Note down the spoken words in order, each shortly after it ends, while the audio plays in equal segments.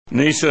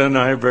Nisa and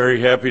I are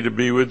very happy to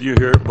be with you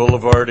here at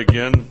Boulevard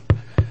again.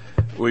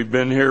 We've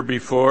been here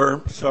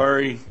before.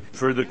 Sorry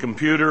for the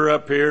computer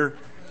up here.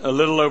 A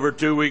little over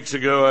 2 weeks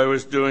ago, I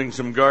was doing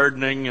some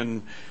gardening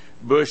and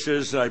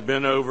bushes. I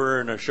bent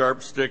over and a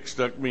sharp stick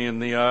stuck me in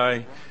the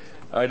eye.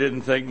 I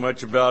didn't think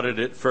much about it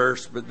at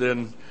first, but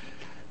then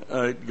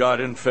it got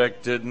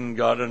infected and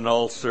got an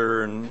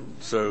ulcer, and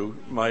so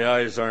my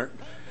eyes aren't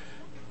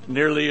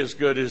nearly as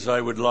good as I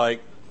would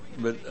like,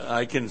 but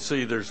I can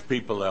see there's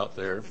people out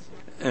there.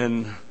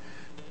 And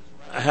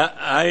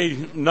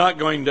I'm not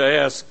going to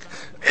ask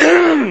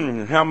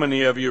how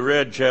many of you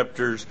read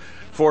chapters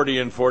 40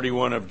 and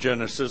 41 of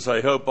Genesis.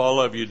 I hope all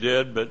of you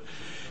did, but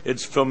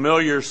it's a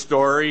familiar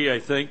story. I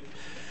think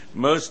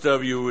most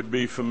of you would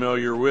be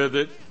familiar with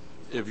it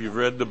if you've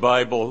read the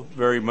Bible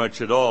very much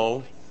at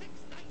all.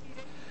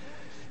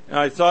 And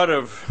I thought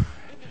of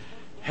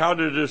how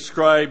to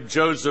describe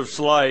Joseph's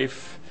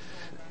life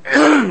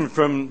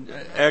from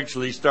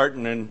actually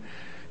starting in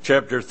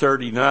chapter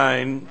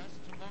 39.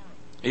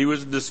 He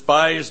was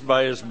despised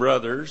by his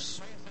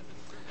brothers.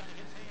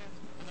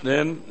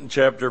 Then, in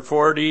chapter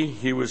 40,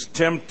 he was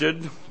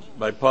tempted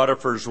by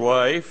Potiphar's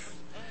wife.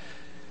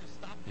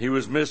 He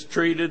was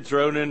mistreated,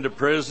 thrown into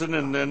prison,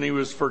 and then he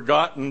was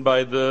forgotten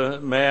by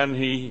the man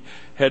he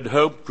had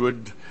hoped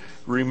would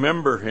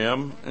remember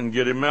him and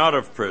get him out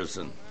of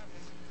prison.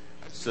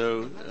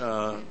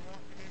 So,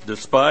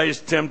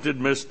 despised, tempted,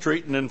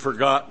 mistreated, and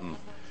forgotten.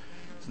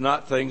 It's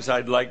not things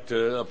I'd like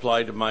to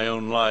apply to my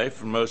own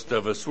life, and most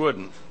of us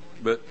wouldn't.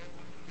 But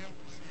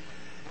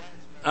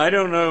I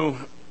don't know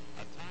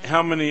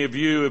how many of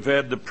you have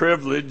had the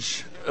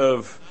privilege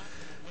of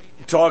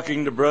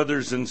talking to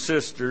brothers and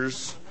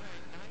sisters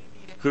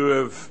who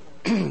have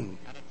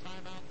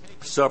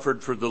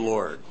suffered for the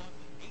Lord.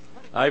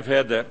 I've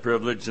had that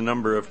privilege a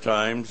number of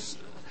times.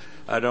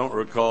 I don't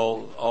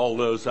recall all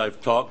those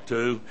I've talked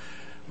to,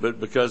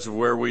 but because of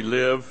where we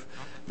live,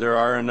 there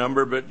are a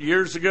number. But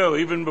years ago,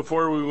 even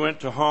before we went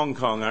to Hong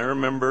Kong, I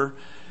remember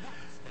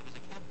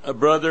a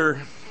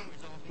brother,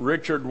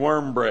 Richard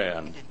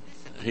Wormbrand.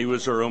 He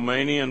was a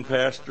Romanian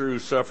pastor who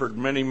suffered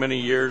many,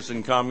 many years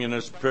in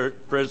communist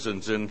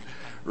prisons in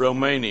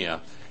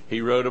Romania.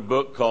 He wrote a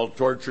book called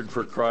Tortured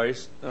for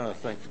Christ. Oh,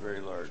 thank you very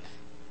large.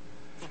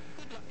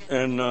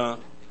 And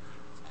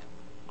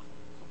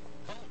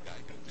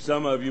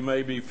some of you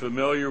may be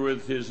familiar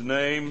with his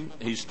name.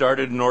 He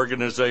started an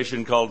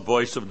organization called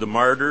Voice of the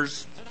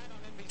Martyrs.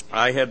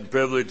 I had the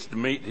privilege to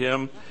meet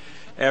him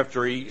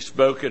after he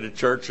spoke at a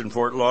church in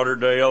Fort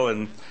Lauderdale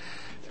and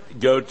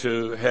go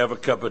to have a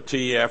cup of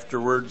tea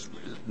afterwards.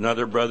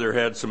 Another brother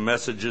had some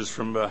messages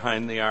from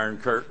behind the Iron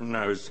Curtain.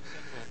 I was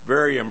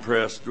very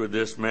impressed with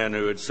this man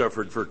who had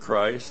suffered for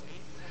Christ.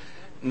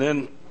 And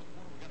then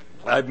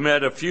I've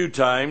met a few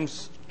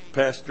times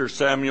Pastor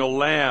Samuel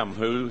Lamb,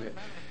 who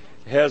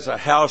has a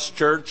house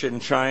church in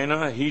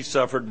China. He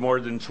suffered more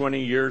than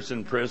 20 years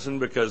in prison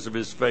because of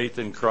his faith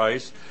in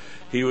Christ.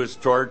 He was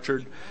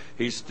tortured.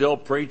 He's still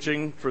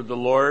preaching for the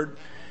Lord.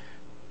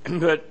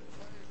 But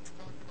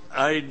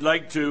I'd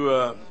like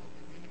to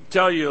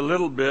tell you a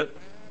little bit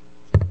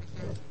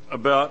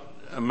about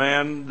a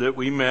man that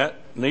we met.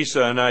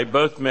 Nisa and I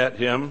both met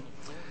him.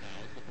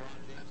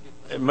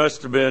 It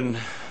must have been,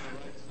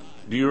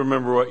 do you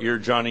remember what year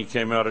Johnny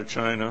came out of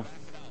China?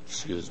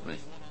 Excuse me.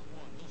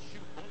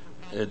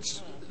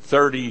 It's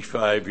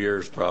 35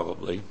 years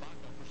probably.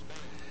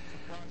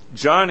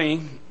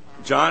 John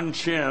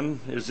Chin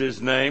is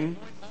his name.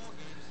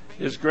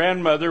 His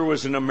grandmother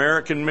was an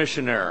American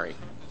missionary.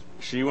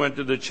 She went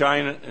to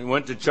China in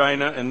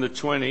the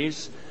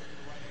 20s.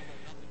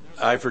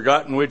 I've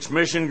forgotten which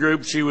mission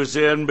group she was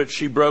in, but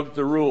she broke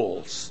the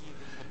rules.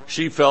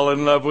 She fell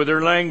in love with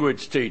her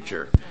language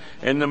teacher.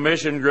 And the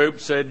mission group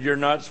said, you're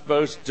not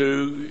supposed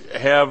to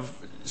have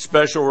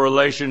special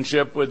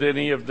relationship with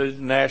any of the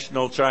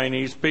national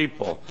Chinese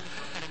people.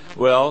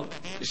 Well,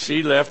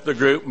 she left the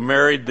group,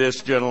 married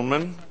this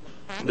gentleman.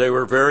 They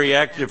were very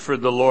active for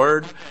the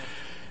Lord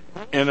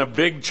in a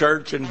big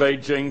church in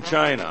Beijing,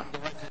 China.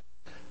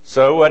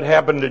 So what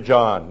happened to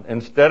John?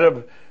 Instead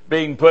of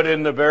being put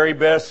in the very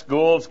best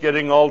schools,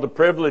 getting all the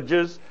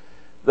privileges,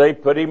 they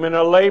put him in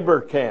a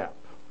labor camp.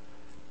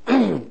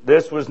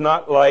 This was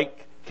not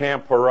like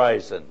Camp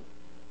Horizon.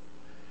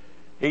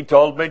 He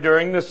told me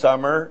during the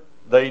summer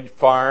they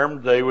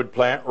farmed, they would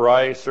plant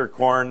rice or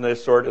corn,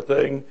 this sort of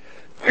thing.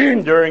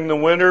 During the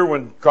winter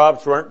when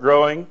crops weren't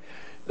growing,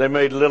 they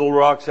made little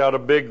rocks out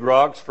of big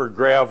rocks for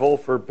gravel,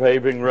 for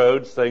paving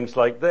roads, things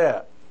like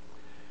that.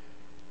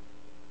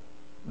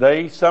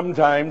 They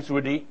sometimes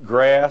would eat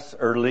grass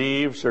or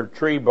leaves or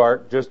tree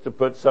bark just to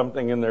put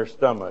something in their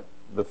stomach.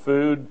 The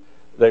food,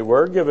 they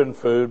were given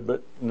food,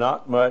 but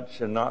not much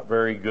and not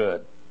very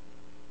good.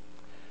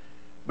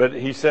 But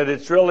he said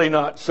it's really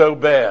not so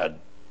bad.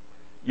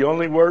 You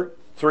only work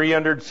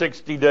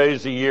 360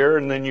 days a year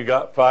and then you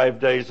got 5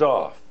 days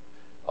off,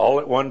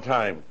 all at one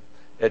time,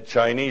 at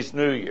Chinese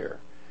New Year.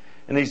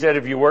 And he said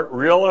if you worked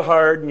real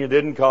hard and you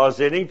didn't cause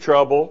any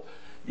trouble,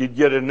 you'd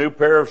get a new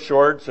pair of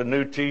shorts, a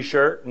new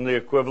T-shirt, and the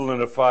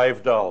equivalent of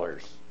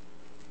 $5.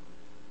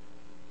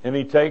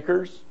 Any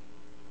takers?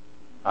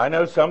 I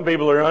know some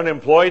people are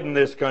unemployed in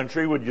this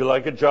country. Would you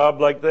like a job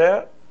like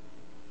that?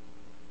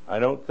 I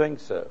don't think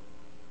so.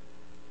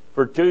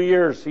 For 2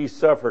 years he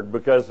suffered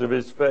because of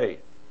his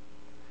faith.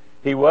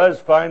 He was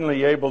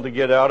finally able to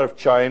get out of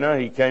China.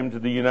 He came to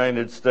the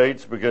United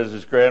States because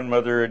his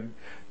grandmother had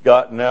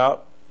gotten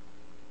out.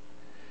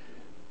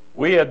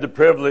 We had the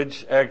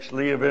privilege,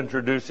 actually, of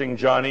introducing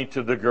Johnny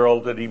to the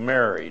girl that he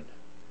married.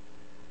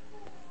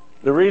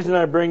 The reason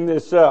I bring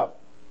this up,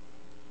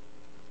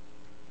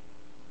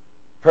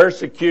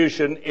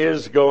 persecution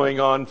is going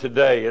on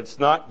today. It's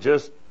not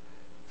just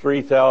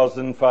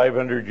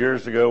 3,500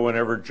 years ago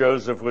whenever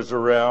Joseph was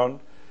around.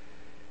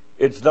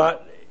 It's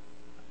not.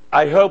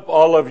 I hope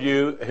all of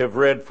you have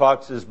read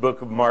Fox's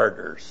Book of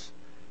Martyrs.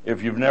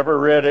 If you've never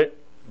read it,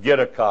 get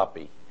a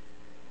copy.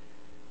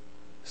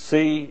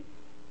 See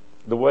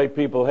the way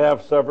people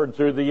have suffered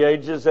through the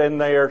ages, and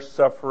they are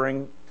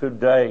suffering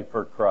today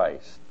for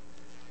Christ.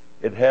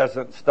 It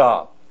hasn't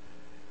stopped.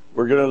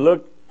 We're going to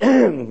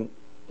look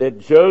at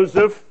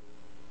Joseph.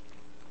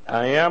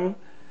 I am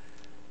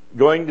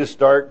going to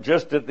start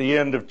just at the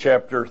end of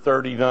chapter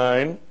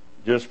 39,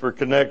 just for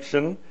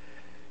connection.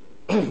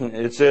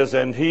 It says,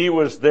 and he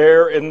was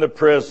there in the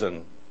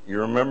prison.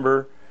 You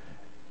remember,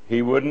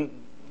 he wouldn't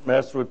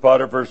mess with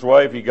Potiphar's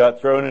wife. He got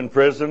thrown in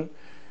prison.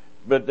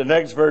 But the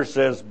next verse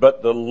says,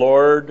 but the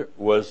Lord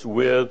was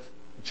with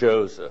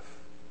Joseph.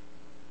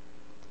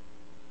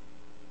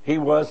 He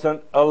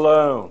wasn't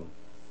alone.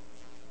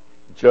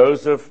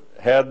 Joseph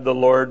had the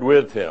Lord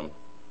with him.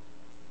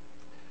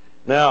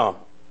 Now,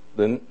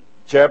 the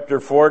chapter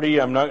 40,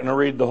 I'm not going to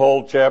read the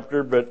whole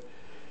chapter, but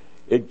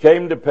it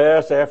came to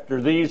pass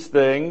after these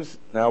things.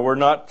 Now, we're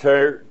not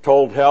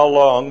told how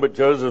long, but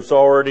Joseph's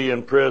already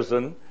in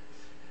prison.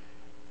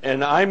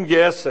 And I'm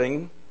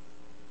guessing,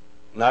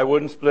 and I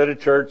wouldn't split a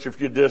church if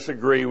you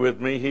disagree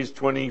with me, he's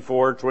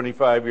 24,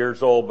 25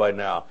 years old by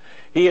now.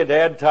 He had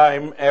had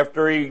time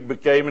after he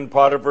became in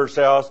Potiphar's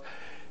house.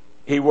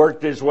 He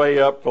worked his way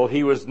up till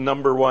he was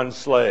number one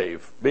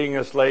slave. Being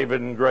a slave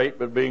isn't great,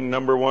 but being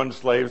number one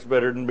slave is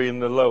better than being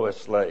the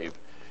lowest slave.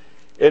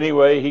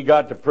 Anyway, he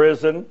got to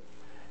prison,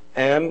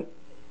 and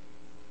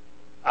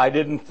I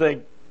didn't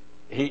think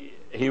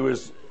he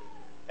was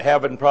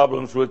having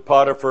problems with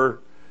Potiphar's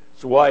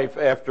wife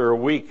after a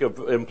week of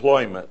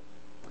employment.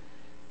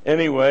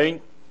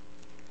 Anyway,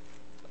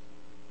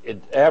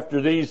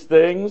 after these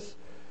things,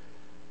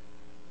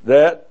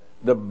 that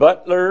the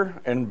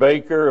butler and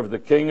baker of the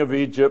king of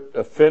Egypt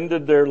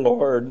offended their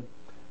lord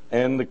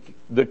and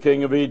the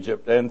king of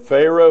Egypt. And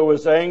Pharaoh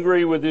was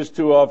angry with his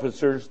two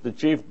officers, the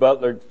chief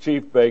butler, the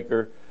chief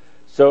baker.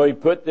 So he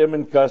put them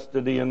in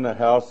custody in the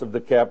house of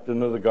the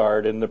captain of the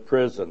guard in the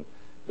prison,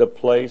 the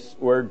place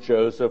where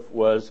Joseph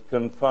was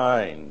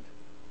confined.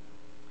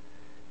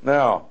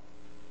 Now,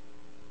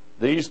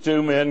 these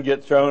two men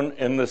get thrown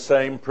in the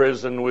same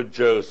prison with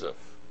Joseph.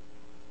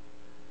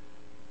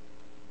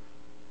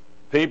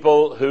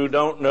 People who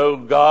don't know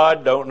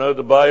God, don't know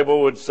the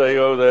Bible, would say,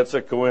 oh, that's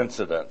a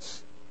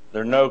coincidence.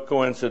 There are no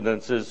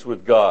coincidences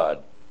with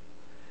God.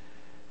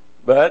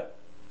 But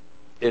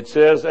it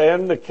says,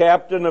 and the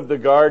captain of the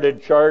guard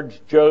had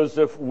charged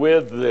Joseph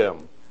with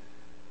them.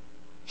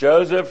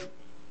 Joseph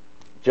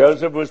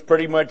was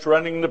pretty much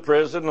running the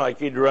prison like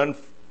he'd run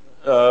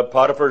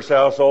Potiphar's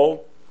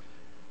household.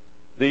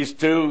 These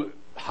two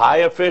high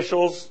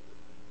officials,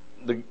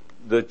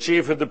 the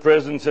chief of the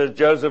prison says,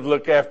 Joseph,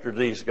 look after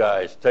these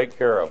guys. Take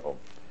care of them.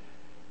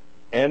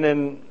 And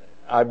then,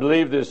 I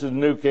believe this is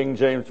New King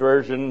James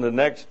Version, the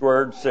next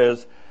word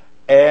says,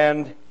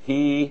 and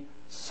he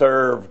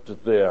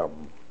served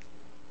them.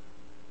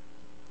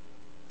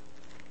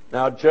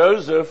 Now,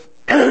 Joseph,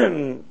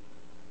 I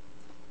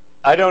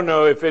don't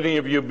know if any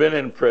of you have been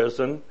in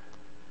prison.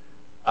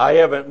 I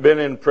haven't been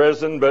in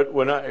prison, but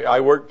when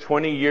I worked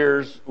 20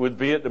 years with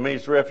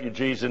Vietnamese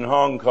refugees in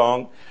Hong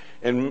Kong,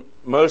 and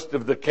most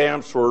of the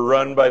camps were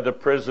run by the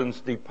prisons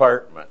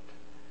department.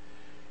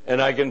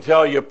 And I can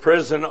tell you,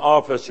 prison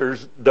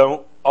officers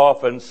don't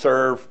often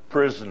serve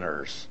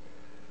prisoners.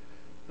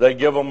 They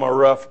give them a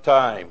rough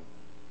time.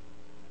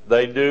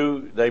 They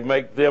do. They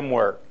make them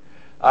work.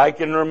 I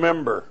can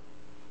remember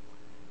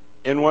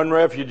in one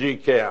refugee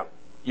camp,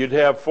 you'd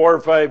have 4 or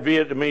 5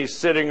 Vietnamese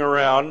sitting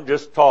around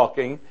just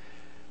talking.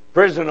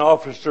 Prison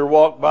officer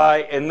walked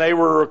by and they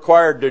were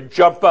required to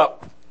jump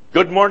up.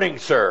 Good morning,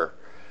 sir.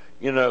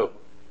 You know,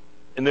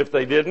 and if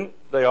they didn't,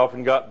 they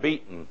often got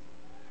beaten.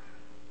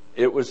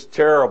 It was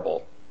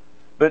terrible.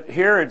 But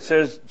here it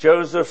says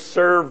Joseph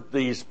served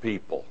these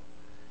people.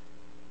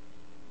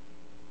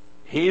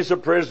 He's a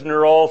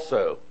prisoner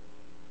also,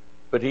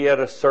 but he had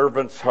a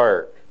servant's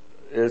heart.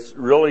 It's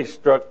really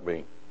struck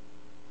me.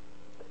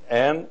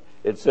 And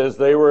it says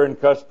they were in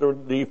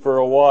custody for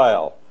a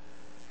while.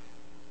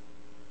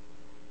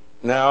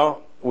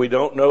 Now, we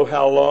don't know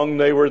how long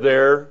they were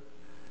there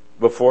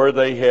before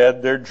they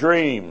had their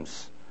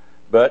dreams.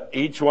 But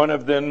each one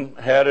of them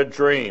had a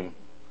dream.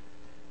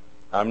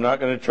 I'm not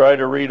going to try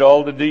to read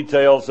all the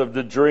details of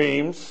the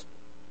dreams.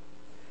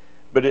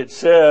 But it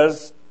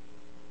says,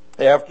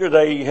 after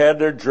they had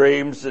their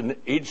dreams, and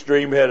each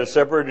dream had a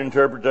separate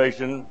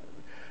interpretation,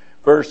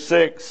 verse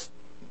 6,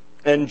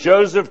 and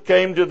Joseph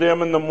came to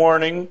them in the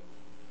morning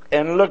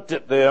and looked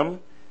at them,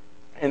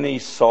 and he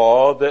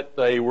saw that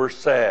they were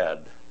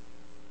sad.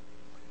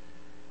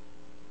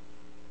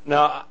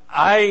 Now,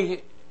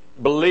 I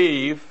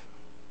believe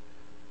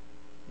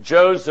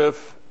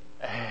Joseph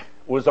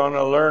was on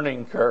a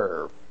learning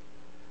curve.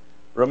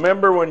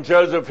 Remember when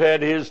Joseph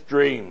had his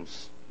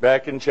dreams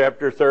back in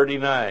chapter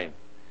 39.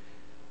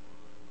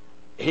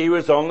 He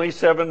was only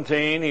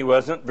 17. He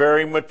wasn't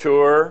very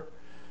mature.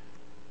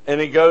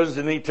 And he goes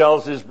and he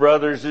tells his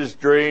brothers his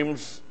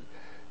dreams.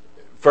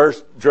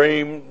 First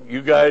dream,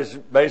 you guys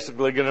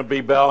basically going to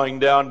be bowing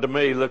down to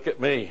me. Look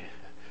at me.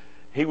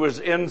 He was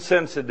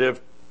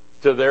insensitive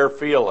to their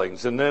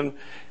feelings. And then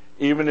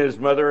even his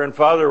mother and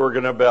father were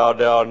going to bow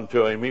down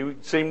to him. He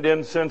seemed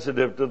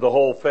insensitive to the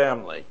whole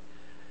family.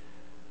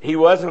 He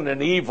wasn't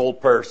an evil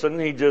person.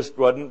 He just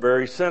wasn't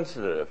very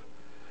sensitive.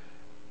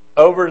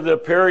 Over the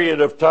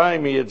period of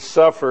time he had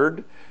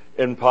suffered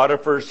in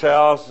Potiphar's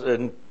house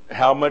and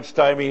how much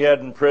time he had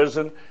in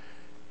prison,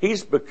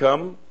 he's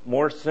become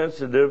more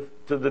sensitive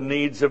to the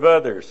needs of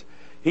others.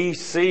 He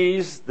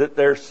sees that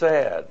they're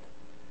sad.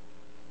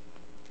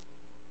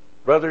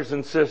 Brothers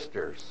and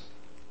sisters,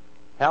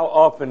 how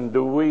often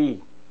do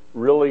we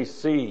really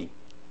see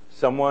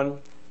someone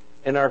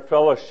in our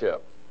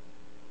fellowship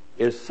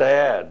is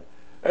sad?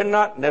 And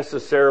not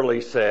necessarily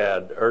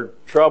sad or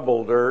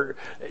troubled, or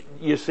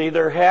you see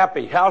they're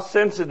happy. How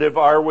sensitive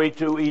are we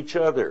to each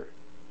other?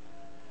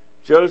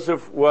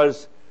 Joseph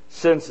was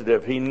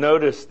sensitive. He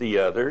noticed the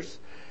others,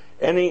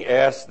 and he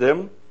asked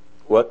them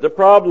what the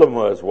problem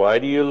was. Why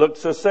do you look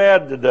so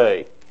sad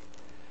today?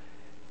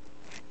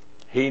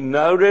 He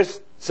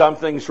noticed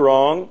something's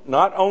wrong.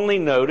 Not only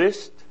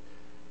noticed,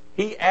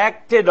 he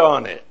acted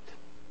on it.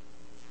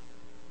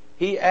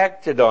 He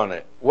acted on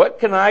it. What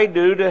can I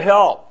do to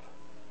help?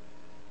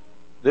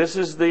 This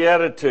is the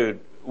attitude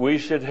we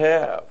should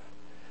have.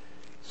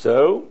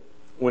 So,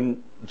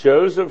 when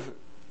Joseph,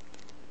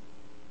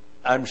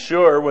 I'm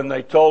sure when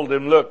they told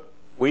him, look,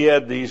 we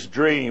had these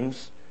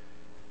dreams,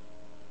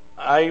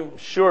 I'm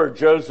sure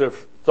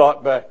Joseph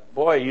thought back,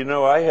 boy, you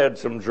know, I had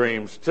some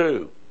dreams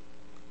too.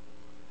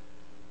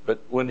 But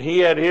when he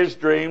had his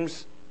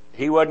dreams,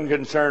 he wasn't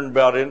concerned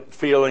about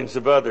feelings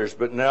of others.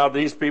 But now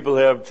these people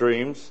have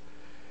dreams.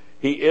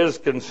 He is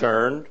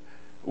concerned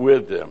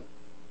with them.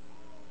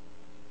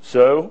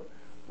 So,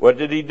 what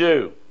did he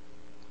do?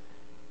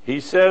 He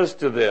says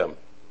to them,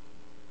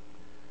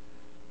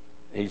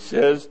 he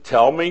says,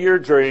 tell me your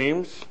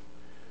dreams.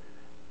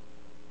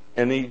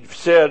 And he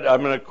said,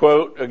 I'm going to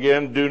quote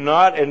again, do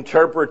not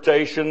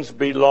interpretations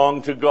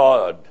belong to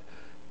God?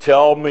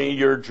 Tell me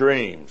your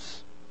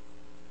dreams.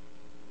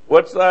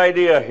 What's the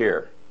idea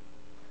here?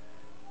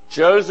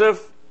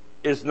 Joseph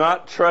is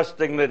not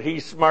trusting that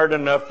he's smart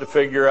enough to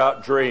figure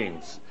out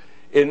dreams.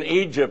 In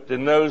Egypt,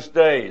 in those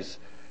days,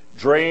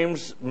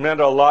 dreams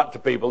meant a lot to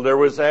people. There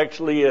was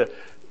actually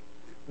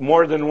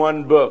more than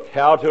one book,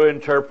 How to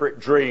Interpret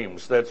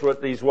Dreams. That's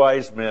what these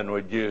wise men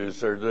would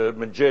use, or the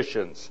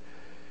magicians.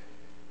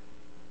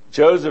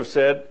 Joseph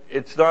said,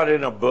 it's not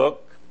in a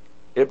book.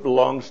 It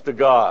belongs to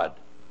God.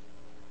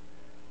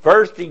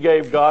 First, he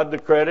gave God the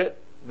credit.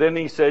 Then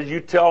he says, you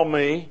tell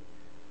me.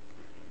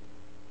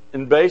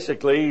 And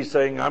basically, he's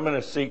saying, I'm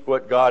going to seek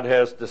what God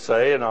has to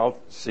say, and I'll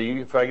see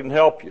if I can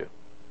help you.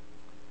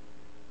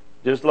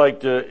 Just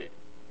like to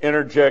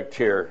interject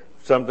here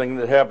something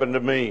that happened to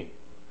me.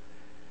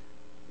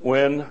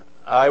 When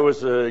I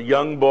was a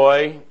young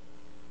boy,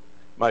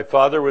 my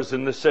father was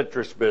in the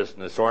citrus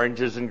business,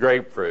 oranges and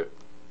grapefruit.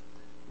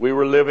 We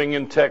were living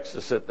in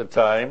Texas at the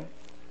time.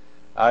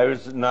 I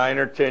was 9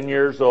 or 10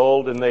 years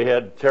old, and they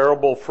had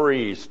terrible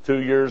freeze 2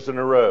 years in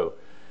a row.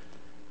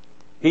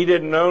 He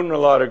didn't own a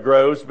lot of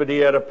groves, but he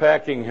had a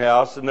packing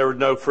house, and there was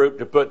no fruit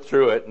to put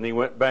through it, and he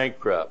went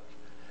bankrupt.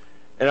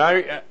 And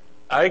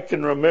I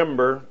can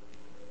remember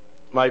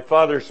my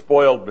father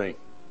spoiled me,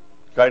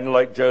 kind of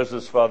like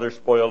Joseph's father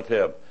spoiled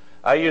him.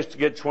 I used to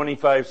get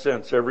 25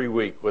 cents every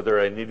week, whether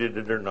I needed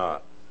it or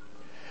not.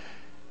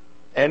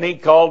 And he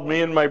called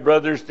me and my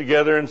brothers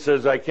together and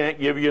says, I can't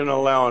give you an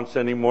allowance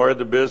anymore.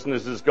 The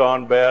business has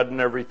gone bad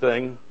and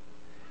everything.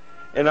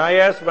 And I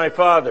asked my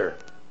father,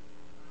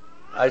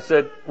 I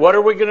said, what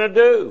are we going to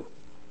do?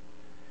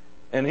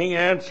 And he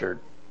answered.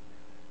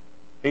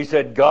 He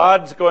said,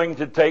 God's going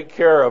to take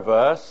care of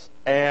us,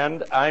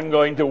 and I'm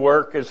going to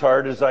work as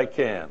hard as I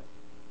can.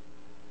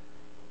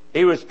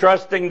 He was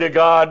trusting to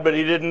God, but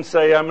he didn't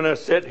say, I'm going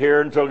to sit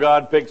here until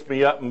God picks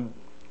me up and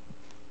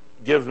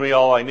gives me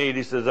all I need.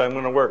 He says, I'm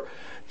going to work.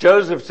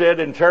 Joseph said,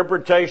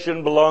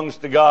 interpretation belongs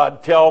to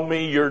God. Tell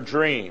me your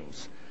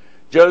dreams.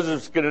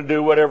 Joseph's going to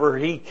do whatever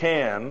he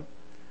can,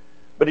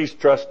 but he's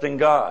trusting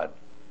God.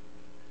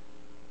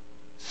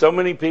 So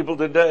many people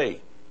today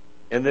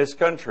in this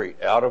country,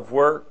 out of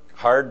work,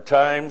 hard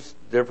times,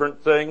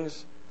 different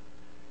things.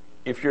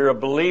 If you're a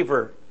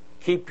believer,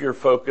 keep your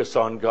focus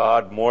on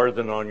God more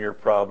than on your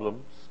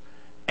problems.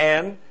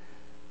 And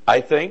I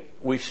think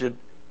we should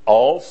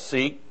all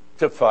seek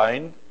to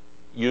find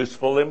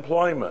useful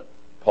employment.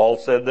 Paul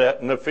said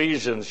that in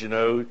Ephesians,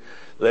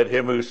 let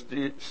him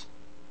who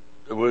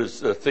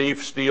was a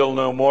thief steal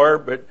no more,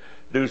 but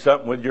do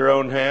something with your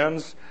own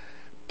hands.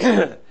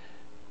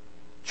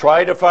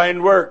 Try to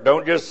find work.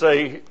 Don't just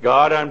say,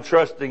 God, I'm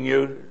trusting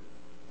you.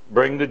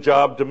 Bring the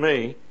job to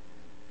me.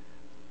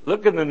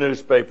 Look in the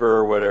newspaper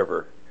or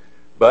whatever.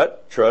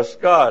 But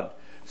trust God.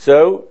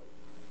 So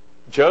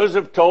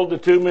Joseph told the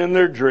two men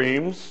their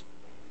dreams.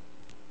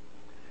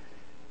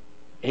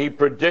 He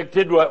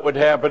predicted what would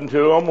happen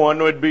to them.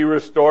 One would be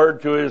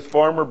restored to his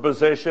former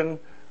position.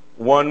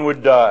 One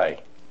would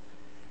die.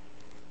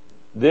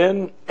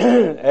 Then,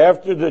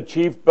 after the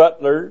chief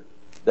butler,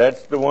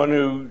 that's the one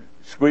who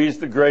squeezed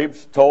the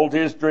grapes, told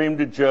his dream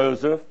to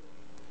Joseph.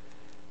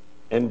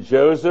 And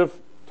Joseph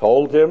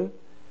told him.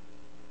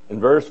 In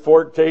verse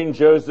 14,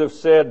 Joseph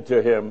said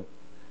to him,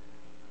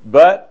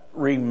 "But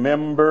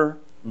remember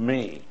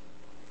me."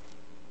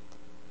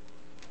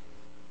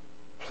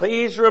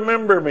 Please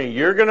remember me.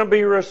 You're going to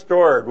be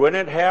restored. When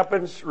it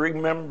happens,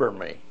 remember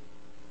me.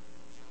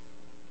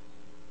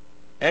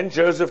 And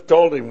Joseph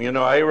told him,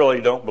 I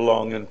really don't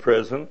belong in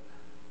prison.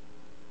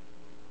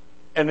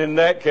 And in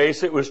that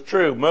case, it was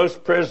true.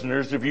 Most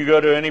prisoners, if you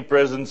go to any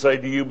prison, say,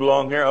 "Do you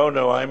belong here?" "Oh,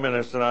 no, I'm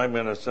innocent, I'm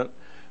innocent."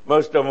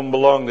 Most of them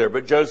belong there,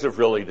 but Joseph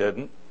really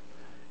didn't.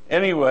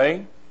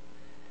 Anyway,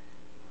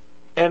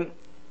 and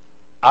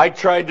I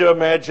tried to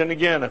imagine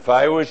again, if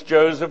I was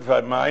Joseph,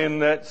 am I in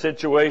that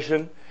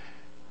situation?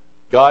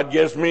 God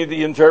gives me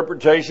the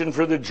interpretation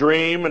for the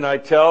dream, and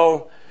I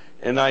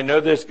know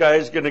this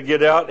guy's going to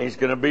get out, and he's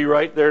going to be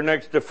right there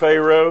next to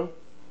Pharaoh.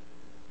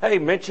 "Hey,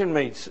 mention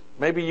me.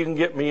 Maybe you can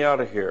get me out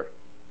of here."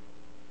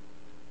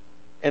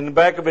 In the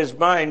back of his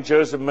mind,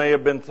 Joseph may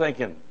have been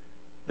thinking,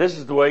 this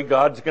is the way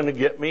God's going to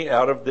get me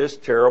out of this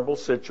terrible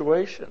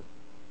situation.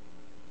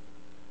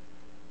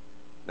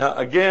 Now,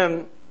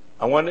 again,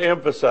 I want to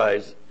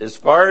emphasize, as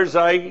far as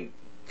I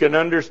can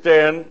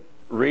understand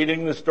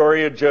reading the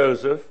story of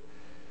Joseph,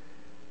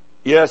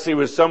 yes, he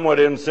was somewhat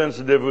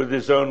insensitive with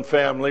his own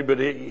family, but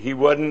he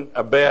wasn't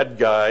a bad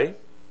guy.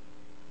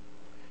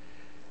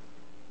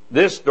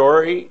 This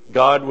story,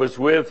 God was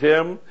with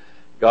him.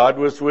 God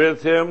was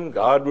with him.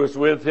 God was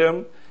with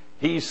him.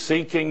 He's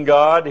seeking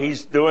God.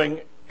 He's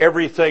doing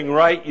everything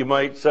right, you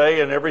might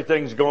say, and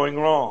everything's going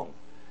wrong.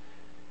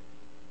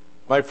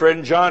 My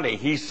friend Johnny,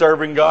 he's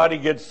serving God. He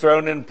gets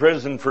thrown in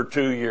prison for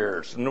 2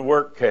 years in the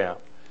work camp.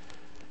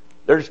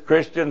 There's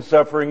Christians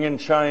suffering in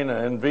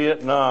China, in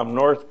Vietnam,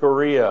 North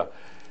Korea,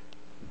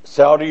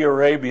 Saudi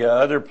Arabia,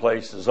 other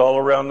places all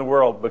around the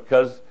world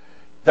because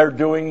they're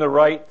doing the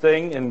right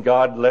thing and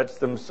God lets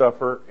them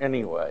suffer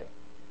anyway.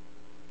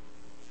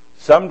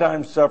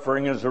 Sometimes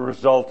suffering is a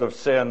result of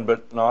sin,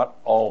 but not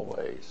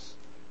always.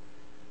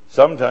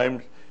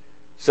 Sometimes.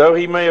 So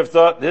he may have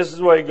thought, this is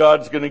the way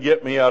God's going to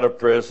get me out of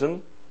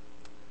prison.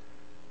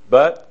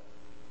 But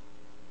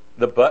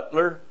the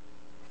butler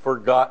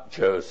forgot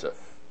Joseph.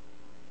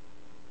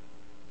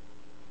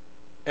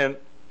 And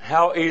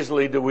how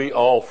easily do we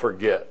all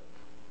forget?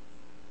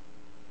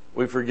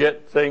 We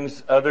forget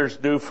things others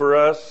do for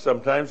us.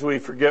 Sometimes we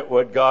forget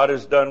what God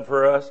has done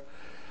for us.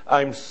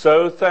 I'm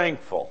so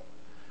thankful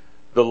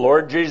the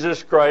Lord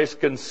Jesus Christ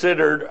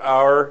considered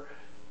our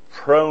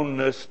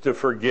proneness to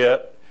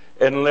forget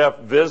and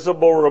left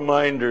visible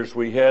reminders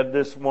we had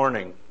this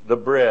morning, the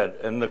bread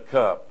and the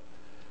cup,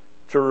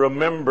 to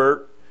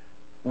remember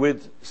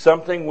with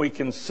something we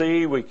can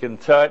see, we can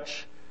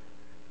touch,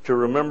 to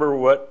remember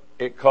what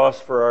it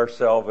costs for our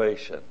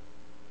salvation.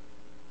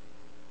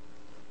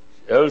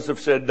 Joseph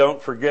said,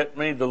 "Don't forget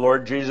me." The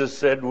Lord Jesus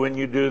said, "When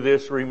you do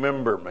this,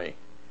 remember me."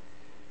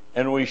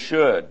 And we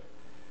should.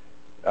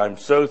 I'm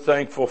so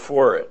thankful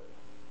for it.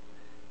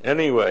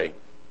 Anyway,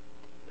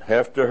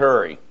 have to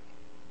hurry.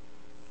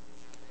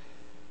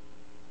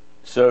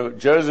 So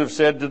Joseph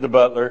said to the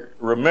butler,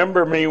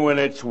 "Remember me when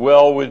it's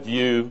well with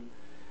you,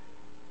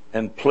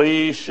 and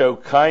please show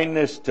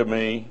kindness to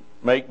me,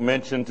 make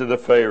mention to the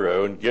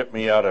Pharaoh, and get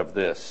me out of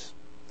this."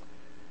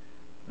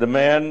 The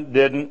man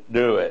didn't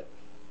do it.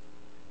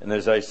 And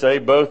as I say,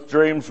 both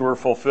dreams were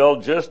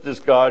fulfilled just as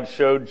God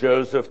showed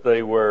Joseph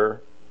they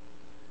were.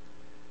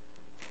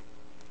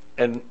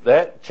 And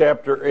that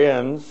chapter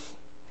ends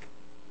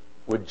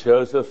with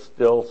Joseph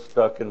still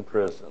stuck in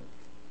prison.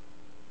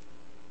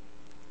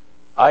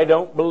 I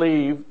don't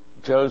believe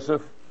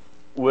Joseph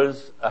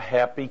was a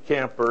happy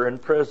camper in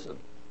prison.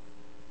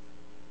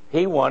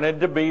 He wanted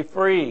to be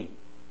free,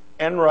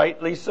 and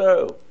rightly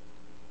so.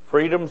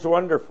 Freedom's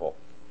wonderful.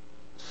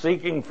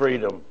 Seeking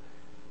freedom.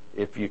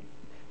 If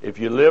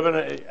you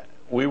live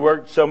we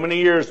worked so many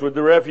years with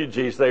the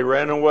refugees. They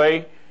ran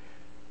away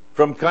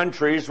from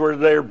countries where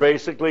they're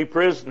basically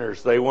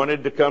prisoners. They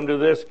wanted to come to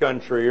this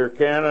country or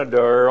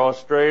Canada or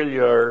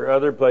Australia or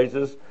other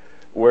places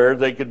where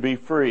they could be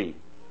free.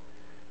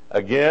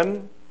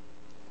 Again,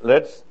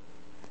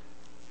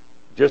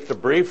 just a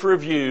brief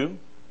review.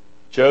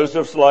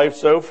 Joseph's life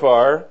so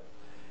far.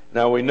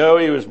 Now we know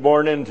he was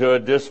born into a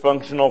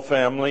dysfunctional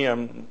family.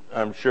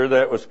 I'm sure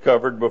that was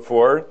covered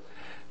before.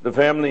 The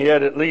family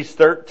had at least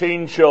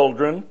 13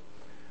 children.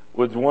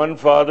 with one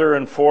father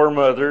and four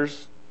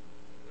mothers.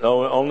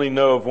 Only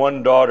know of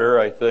one daughter,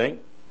 I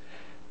think.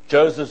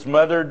 Joseph's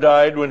mother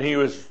died when he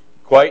was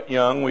quite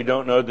young. We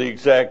don't know the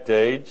exact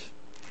age.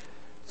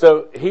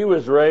 So he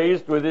was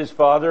raised with his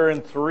father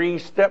and three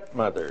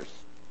stepmothers.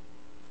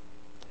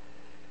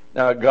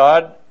 Now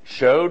God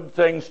showed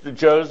things to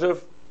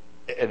Joseph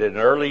at an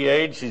early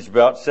age. He's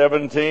about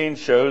 17,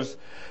 shows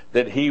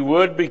that he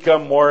would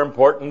become more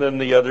important than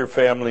the other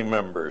family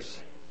members.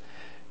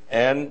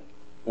 And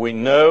we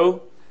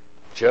know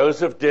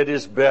Joseph did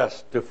his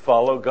best to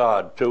follow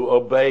God, to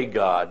obey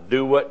God,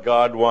 do what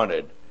God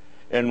wanted.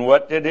 And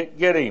what did it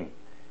get him?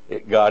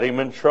 It got him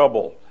in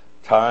trouble,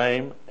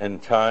 time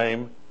and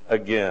time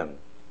again.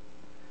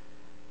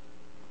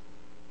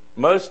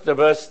 Most of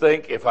us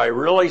think if I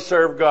really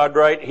serve God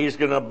right, He's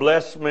going to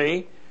bless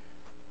me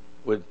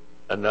with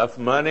enough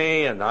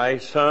money, a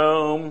nice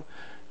home,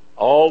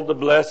 all the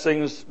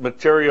blessings,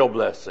 material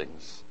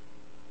blessings.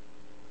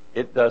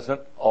 It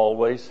doesn't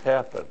always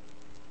happen.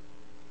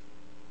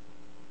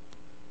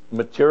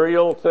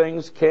 Material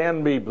things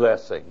can be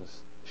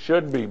blessings,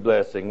 should be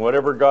blessing.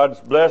 Whatever God's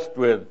blessed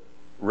with,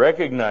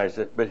 recognize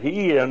it. But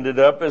he ended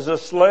up as a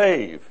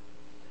slave.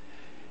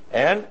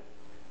 And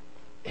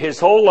his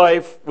whole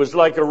life was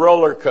like a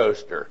roller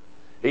coaster.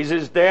 He's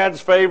his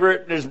dad's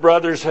favorite and his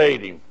brothers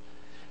hate him.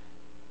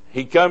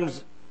 He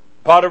comes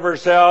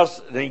Potiphar's house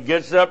and he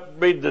gets up to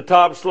be the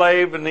top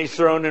slave and he's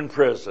thrown in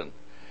prison.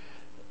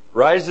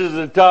 Rises to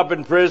the top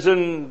in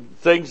prison,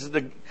 thinks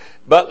the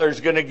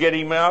butler's going to get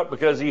him out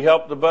because he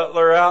helped the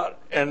butler out,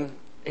 and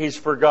he's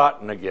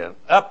forgotten again.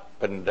 Up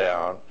and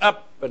down,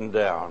 up and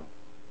down.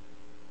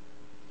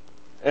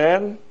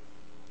 And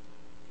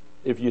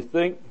if you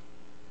think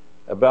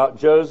about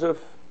Joseph,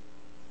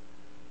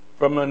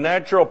 from a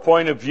natural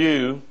point of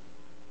view,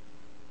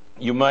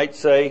 you might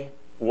say,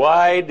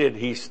 why did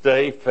he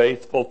stay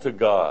faithful to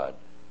God?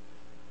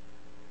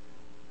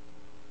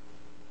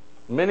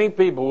 Many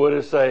people would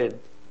have said,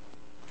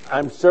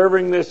 I'm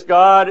serving this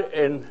God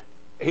and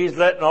He's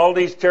letting all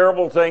these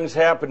terrible things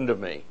happen to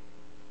me.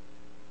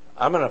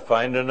 I'm going to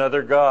find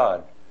another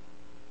God.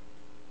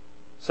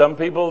 Some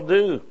people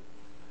do.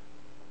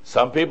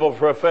 Some people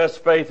profess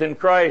faith in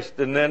Christ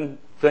and then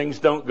things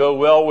don't go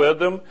well with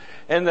them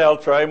and they'll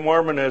try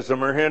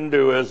Mormonism or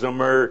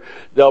Hinduism or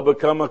they'll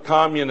become a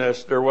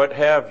communist or what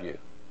have you.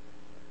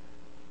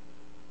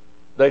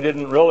 They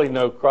didn't really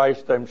know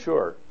Christ, I'm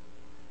sure.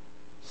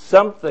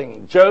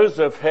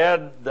 Joseph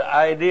had the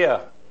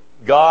idea.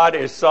 God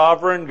is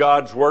sovereign.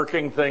 God's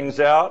working things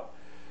out.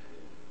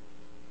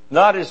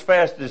 Not as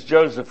fast as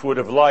Joseph would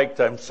have liked,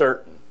 I'm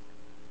certain.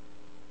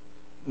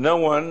 No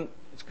one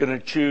is going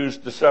to choose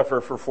to suffer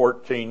for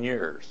 14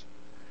 years.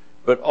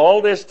 But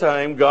all this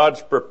time,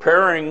 God's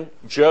preparing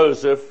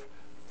Joseph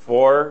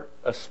for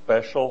a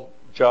special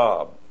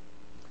job.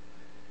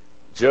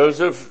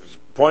 Joseph's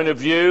point of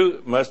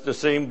view must have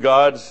seemed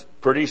God's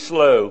pretty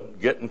slow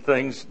getting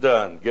things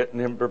done, getting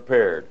him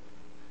prepared.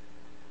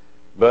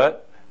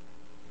 But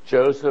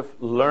Joseph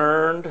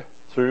learned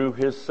through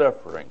his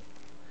suffering.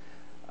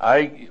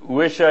 I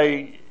wish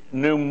I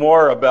knew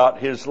more about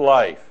his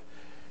life.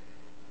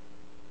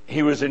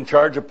 He was in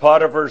charge of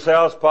Potiphar's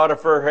house.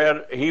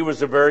 He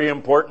was a very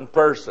important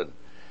person.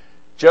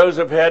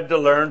 Joseph had to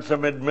learn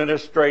some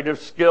administrative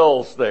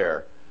skills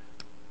there.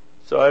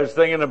 So I was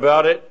thinking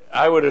about it.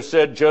 I would have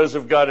said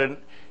Joseph got an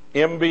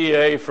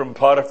MBA from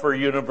Potiphar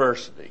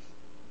University.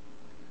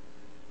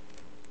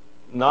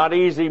 Not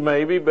easy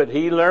maybe, but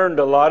he learned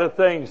a lot of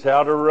things,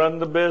 how to run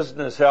the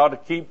business, how to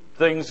keep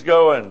things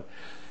going.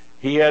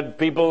 He had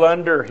people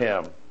under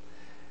him.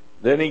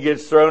 Then he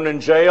gets thrown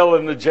in jail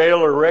and the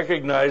jailer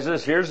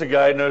recognizes, here's a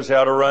guy who knows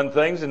how to run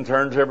things and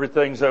turns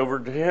everything over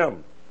to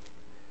him.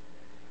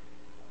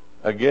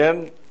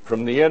 Again,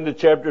 from the end of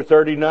chapter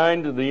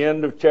 39 to the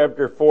end of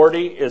chapter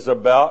 40 is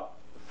about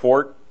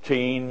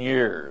 14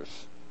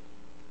 years.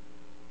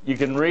 You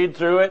can read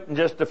through it in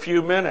just a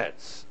few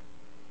minutes.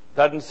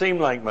 Doesn't seem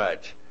like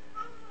much.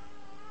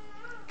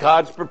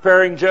 God's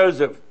preparing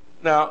Joseph.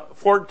 Now,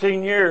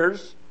 14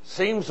 years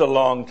seems a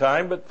long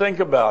time, but think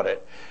about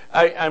it.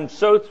 I'm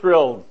so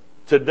thrilled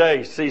today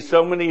to see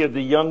so many of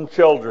the young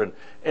children,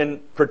 and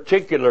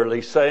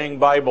particularly saying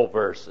Bible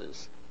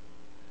verses.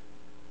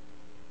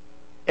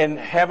 And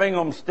having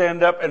them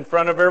stand up in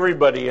front of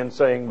everybody and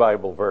saying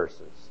Bible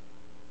verses.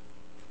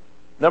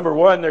 Number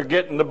one, they're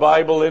getting the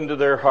Bible into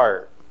their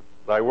heart.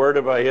 Thy word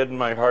have I hid in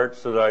my heart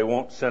so that I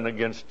won't sin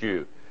against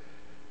you.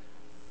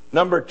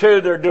 Number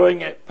two, they're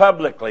doing it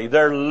publicly.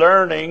 They're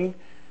learning.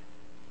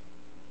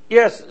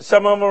 Yes,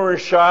 some of them are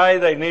shy.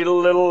 They need a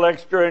little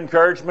extra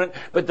encouragement.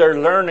 But they're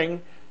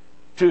learning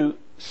to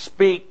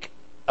speak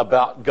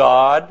about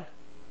God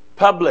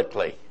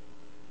publicly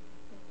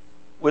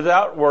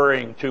without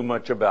worrying too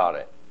much about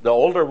it. The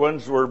older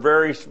ones were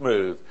very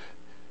smooth.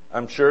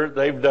 I'm sure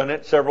they've done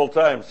it several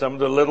times. Some of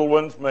the little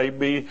ones may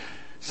be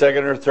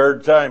second or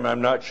third time.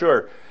 I'm not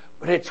sure.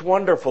 But it's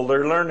wonderful.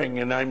 They're learning.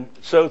 And I'm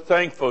so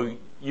thankful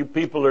you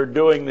people are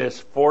doing this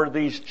for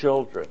these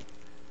children.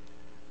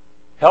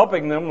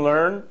 Helping them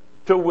learn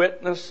to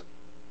witness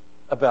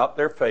about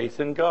their faith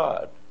in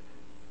God.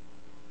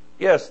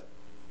 Yes,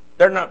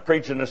 they're not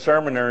preaching a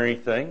sermon or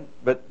anything,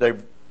 but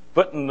they're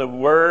putting the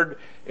word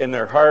in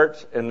their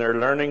hearts and they're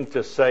learning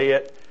to say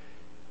it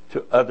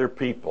to other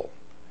people.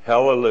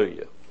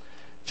 Hallelujah.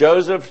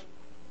 Joseph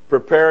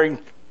preparing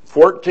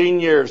 14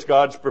 years,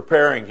 God's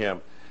preparing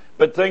him.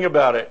 But think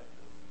about it.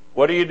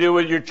 What do you do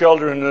with your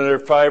children when they're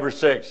 5 or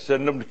 6?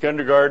 Send them to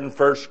kindergarten,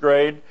 first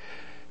grade?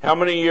 How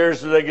many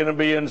years are they going to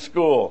be in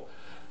school?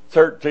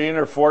 13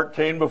 or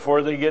 14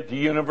 before they get to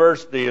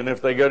university. And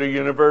if they go to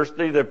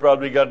university, they've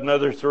probably got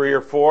another 3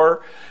 or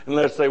 4.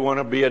 Unless they want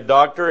to be a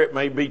doctor, it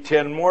may be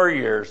 10 more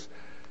years.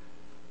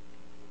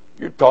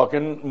 You're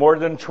talking more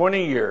than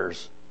 20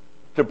 years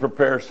to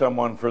prepare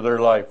someone for their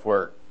life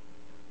work.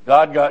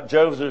 God got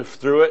Joseph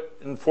through it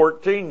in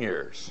 14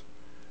 years.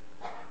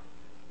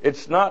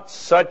 It's not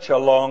such a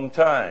long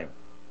time.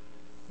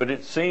 But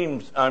it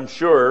seems, I'm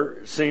sure,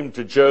 it seemed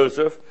to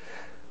Joseph,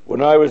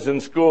 when I was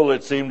in school,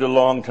 it seemed a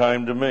long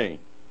time to me.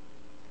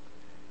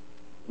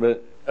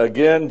 But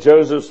again,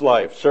 Joseph's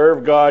life.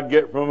 Serve God,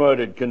 get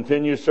promoted.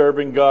 Continue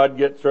serving God,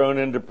 get thrown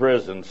into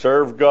prison.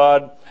 Serve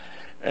God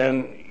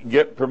and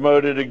get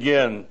promoted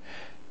again.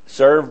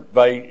 Serve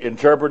by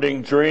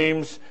interpreting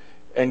dreams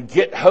and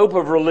get hope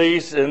of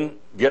release and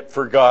get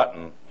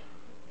forgotten.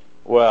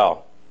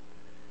 Well,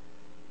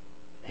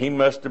 he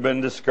must have been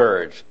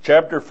discouraged.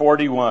 Chapter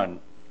 41.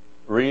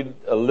 Read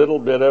a little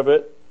bit of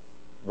it.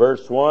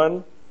 Verse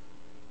 1.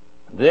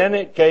 Then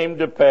it came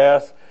to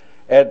pass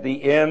at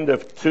the end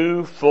of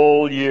 2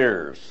 full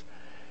years.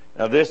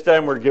 Now this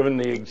time we're given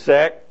the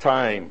exact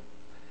time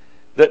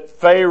that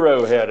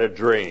Pharaoh had a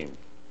dream.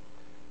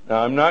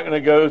 Now I'm not going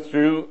to go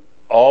through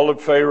all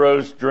of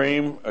Pharaoh's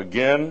dream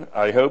again.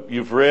 I hope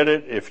you've read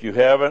it. If you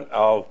haven't,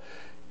 I'll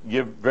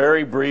give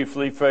very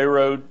briefly.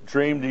 Pharaoh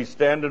dreamed he's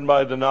standing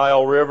by the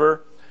Nile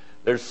River.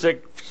 There's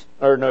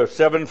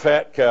 7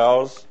 fat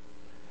cows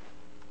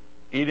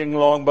eating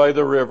along by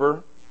the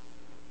river.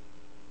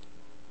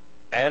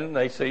 And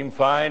they seem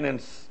fine, and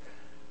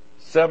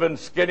 7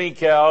 skinny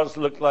cows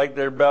look like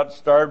they're about to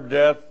starve to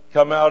death,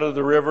 come out of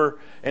the river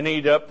and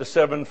eat up the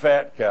 7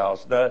 fat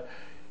cows. Now,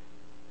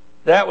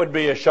 that would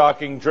be a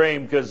shocking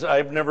dream because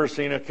I've never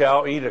seen a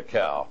cow eat a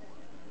cow.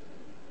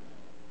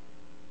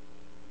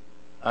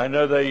 I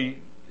know the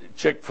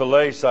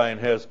Chick-fil-A sign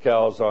has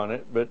cows on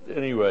it, but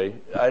anyway,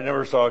 I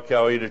never saw a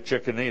cow eat a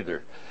chicken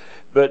either.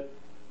 But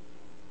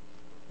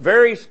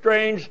very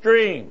strange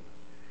dream.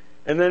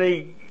 And then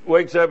he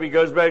wakes up, he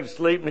goes back to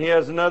sleep, and he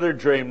has another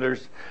dream.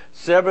 There's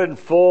 7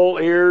 full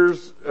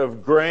ears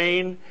of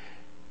grain,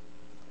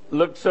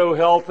 look so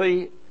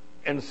healthy,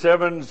 and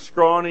 7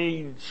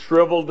 scrawny,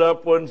 shriveled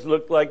up ones,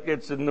 look like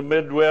it's in the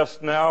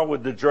Midwest now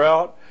with the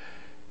drought,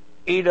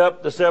 eat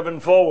up the 7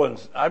 full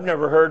ones. I've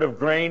never heard of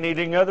grain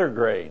eating other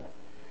grain.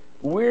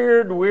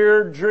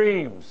 Weird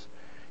dreams.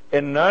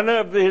 And none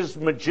of his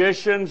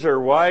magicians or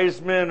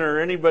wise men or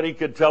anybody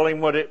could tell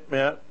him what it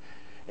meant.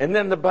 And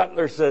then the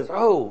butler says,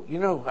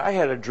 I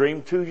had a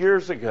dream 2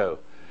 years ago.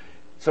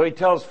 So he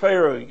tells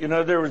Pharaoh,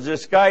 there was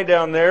this guy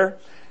down there.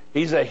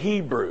 He's a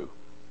Hebrew.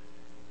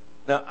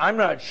 Now, I'm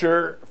not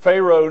sure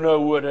Pharaoh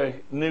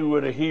knew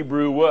what a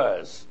Hebrew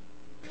was.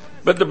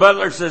 But the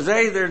butler says,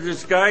 hey, there's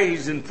this guy.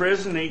 He's in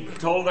prison. He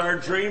told our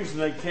dreams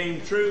and they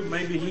came true.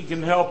 Maybe he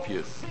can help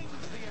you.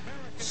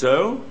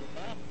 So,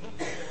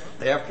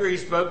 after he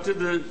spoke to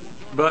the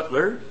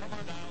butler,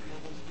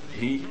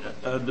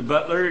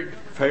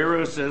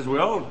 Pharaoh says,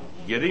 well,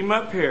 get him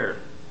up here.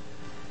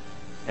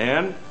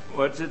 And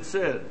what's it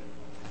said?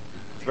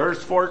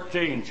 Verse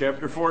 14,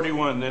 chapter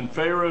 41. Then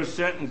Pharaoh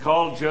sent and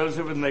called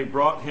Joseph, and they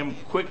brought him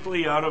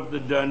quickly out of the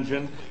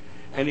dungeon.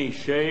 And he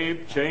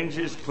shaved, changed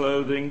his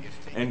clothing,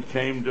 and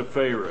came to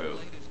Pharaoh.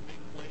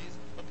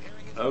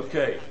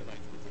 Okay.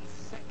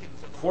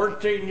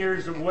 14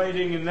 years of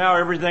waiting, and now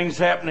everything's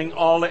happening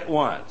all at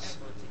once.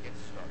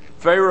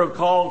 Pharaoh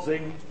calls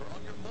him.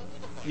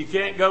 You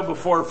can't go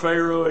before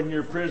Pharaoh in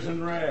your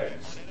prison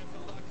rags.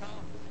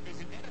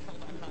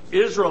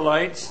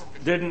 Israelites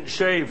didn't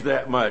shave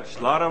that much.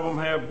 A lot of them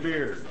have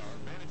beards.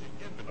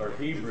 Or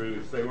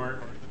Hebrews. They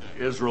weren't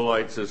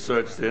Israelites as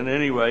such then.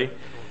 Anyway,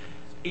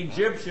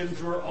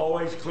 Egyptians were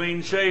always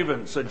clean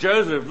shaven. So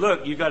Joseph,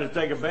 look, you got to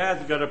take a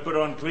bath. You got to put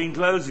on clean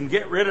clothes and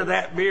get rid of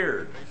that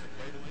beard.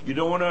 You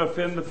don't want to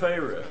offend the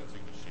Pharaoh.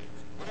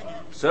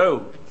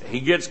 So he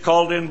gets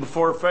called in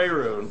before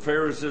Pharaoh. And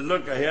Pharaoh says,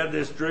 look, I had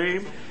this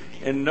dream.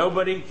 And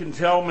nobody can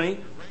tell me,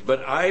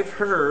 but I've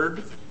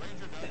heard,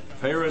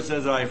 Pharaoh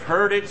says, I've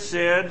heard it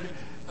said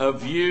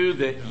of you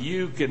that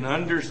you can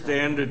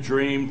understand a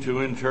dream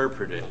to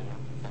interpret it.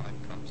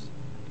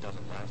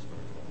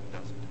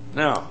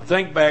 Now,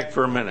 think back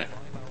for a minute.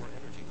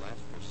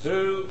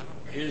 Who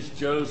is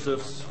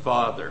Joseph's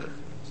father?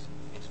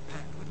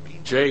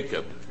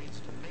 Jacob.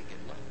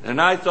 And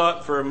I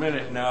thought for a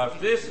minute, now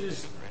if this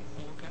is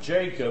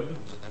Jacob,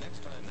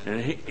 and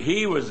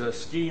he was a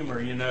schemer,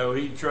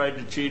 he tried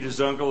to cheat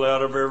his uncle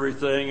out of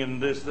everything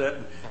and this, that.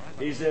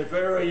 He said,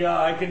 Pharaoh,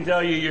 I can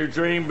tell you your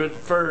dream, but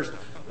first,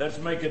 let's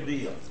make a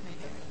deal.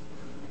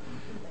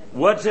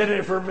 What's in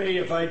it for me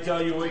if I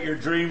tell you what your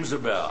dream's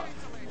about?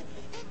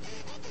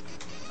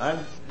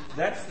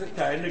 That's the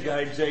kind of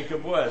guy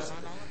Jacob was.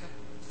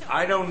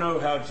 I don't know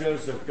how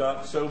Joseph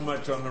got so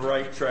much on the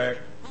right track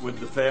with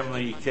the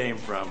family he came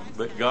from,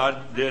 but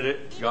God did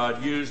it.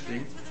 God used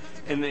him.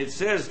 And it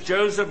says,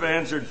 Joseph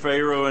answered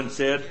Pharaoh and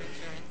said,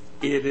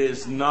 "It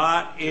is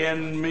not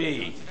in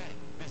me."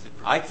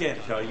 I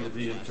can't tell you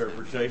the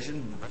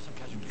interpretation.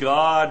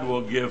 God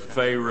will give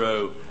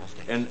Pharaoh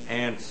an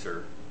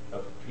answer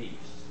of peace.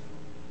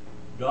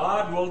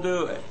 God will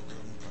do it.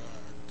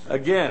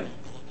 Again,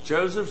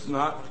 Joseph's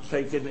not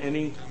taking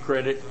any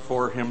credit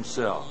for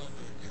himself.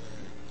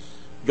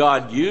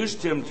 God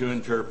used him to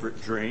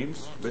interpret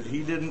dreams, but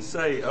he didn't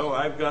say, "Oh,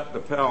 I've got the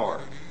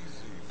power."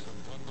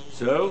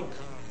 So,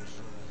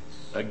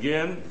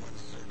 again,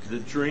 the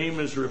dream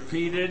is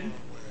repeated.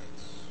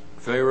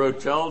 Pharaoh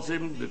tells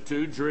him the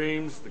two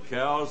dreams, the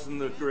cows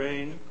and the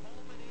grain.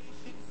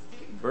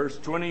 Verse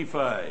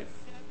 25.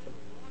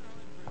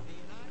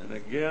 And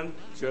again,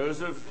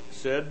 Joseph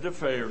said to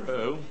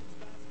Pharaoh,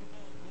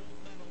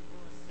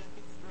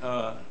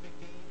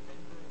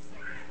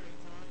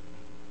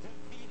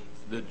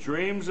 the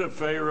dreams of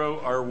Pharaoh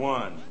are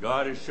one.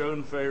 God has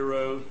shown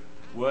Pharaoh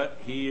what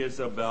he is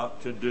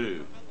about to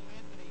do.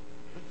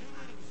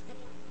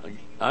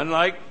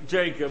 Unlike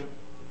Jacob,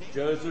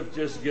 Joseph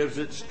just gives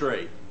it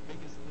straight.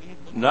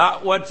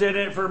 Not what's in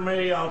it for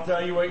me. I'll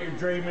tell you what your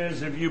dream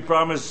is if you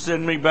promise to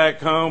send me back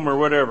home or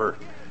whatever.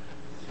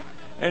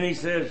 And he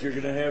says you're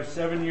going to have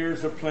 7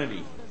 years of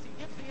plenty.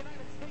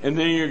 And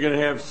then you're going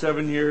to have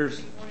 7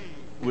 years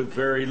with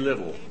very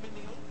little.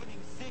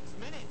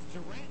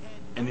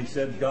 And he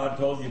said, God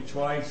told you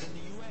twice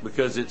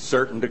because it's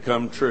certain to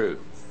come true.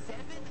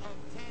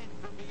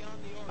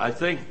 I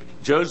think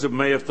Joseph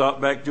may have thought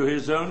back to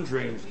his own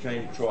dreams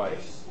came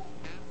twice.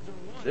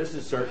 This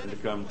is certain to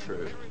come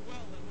true.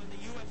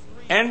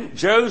 And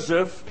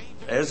Joseph,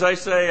 as I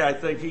say, I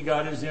think he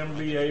got his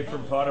MBA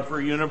from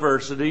Potiphar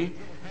University.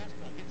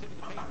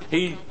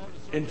 He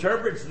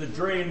interprets the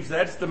dreams.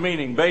 That's the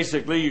meaning.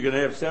 Basically, you're going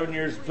to have 7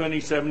 years of plenty,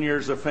 7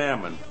 years of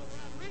famine.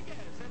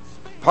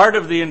 Part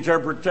of the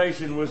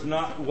interpretation was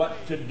not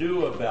what to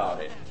do about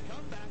it.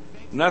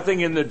 Nothing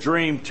in the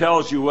dream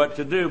tells you what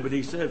to do. But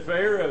he said,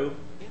 Pharaoh,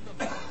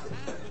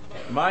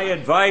 my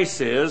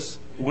advice is,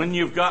 when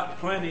you've got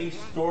plenty,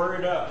 store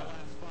it up.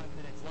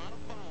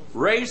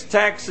 Raise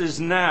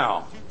taxes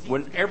now,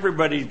 when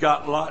everybody's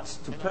got lots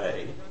to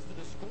pay.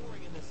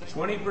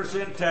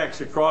 20% tax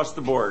across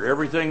the board.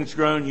 Everything's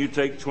grown, you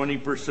take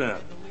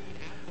 20%.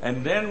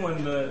 And then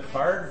when the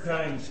hard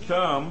times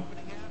come,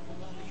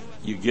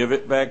 you give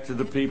it back to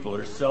the people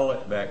or sell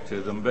it back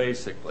to them,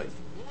 basically.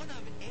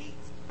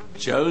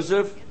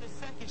 Joseph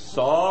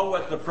saw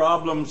what the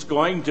problem's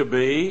going to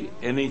be,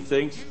 and he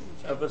thinks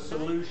of a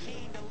solution.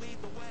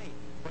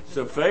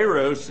 So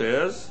Pharaoh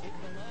says,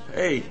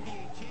 hey,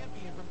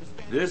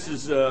 this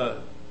is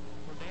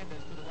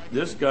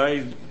this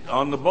guy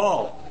on the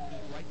ball.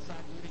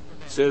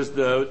 Says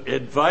the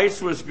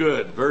advice was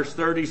good. Verse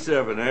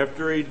 37,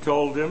 after he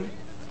told him,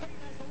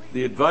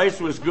 the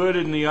advice was good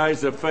in the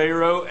eyes of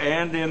Pharaoh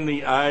and in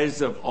the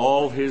eyes of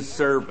all his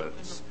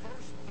servants.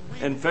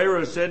 And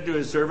Pharaoh said to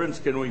his servants,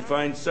 can we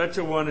find such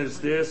a one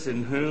as this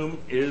in whom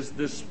is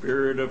the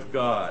Spirit of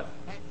God?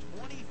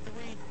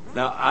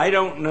 Now, I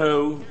don't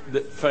know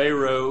that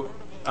Pharaoh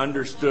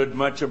understood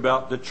much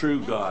about the true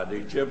God. The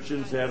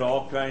Egyptians had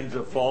all kinds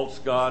of false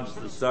gods,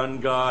 the sun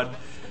god.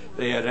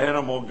 They had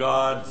animal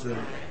gods, and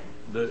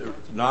the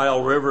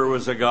Nile River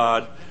was a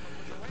god.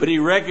 But he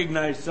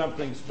recognized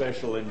something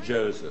special in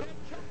Joseph.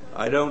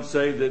 I don't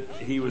say that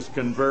he was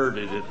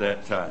converted at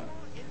that time.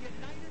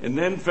 And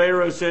then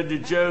Pharaoh said to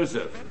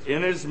Joseph,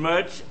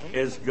 inasmuch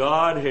as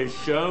God has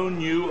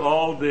shown you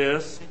all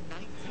this,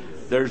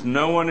 there's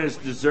no one as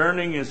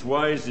discerning, as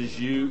wise as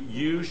you.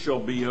 You shall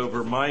be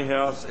over my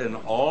house, and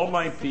all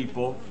my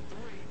people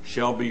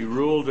shall be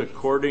ruled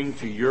according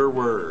to your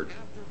word.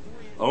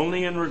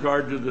 Only in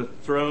regard to the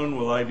throne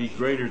will I be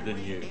greater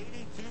than you.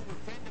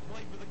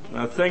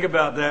 Now think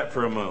about that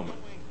for a moment.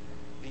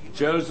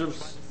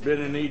 Joseph's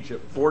been in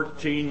Egypt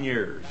 14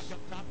 years.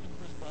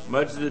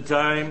 Much of the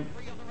time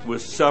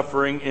was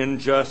suffering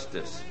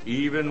injustice,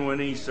 even when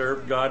he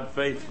served God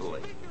faithfully.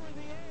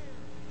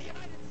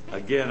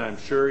 Again, I'm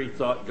sure he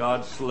thought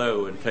God's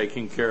slow in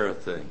taking care of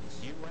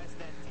things.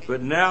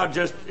 But now,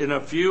 just in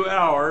a few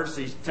hours,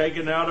 he's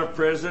taken out of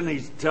prison, he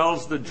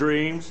tells the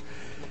dreams,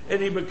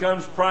 and he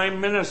becomes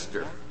prime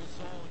minister.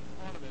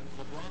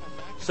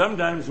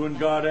 Sometimes when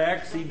God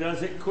acts, he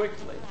does it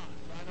quickly.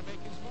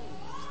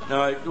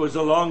 Now, it was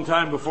a long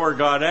time before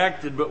God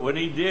acted, but when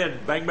he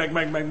did, bang, bang,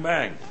 bang, bang,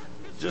 bang.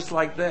 Just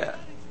like that.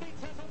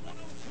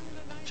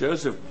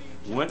 Joseph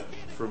went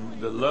from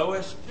the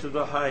lowest to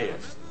the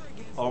highest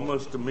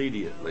almost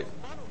immediately.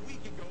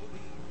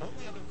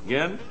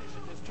 Again,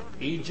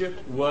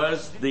 Egypt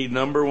was the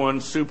number one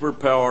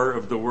superpower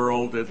of the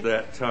world at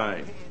that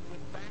time.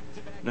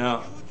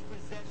 Now,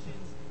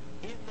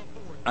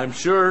 I'm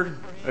sure,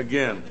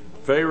 again,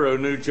 Pharaoh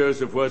knew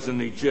Joseph was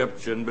an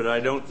Egyptian, but I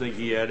don't think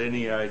he had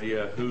any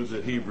idea who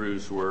the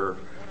Hebrews were,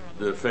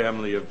 the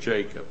family of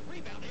Jacob.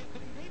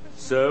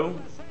 So,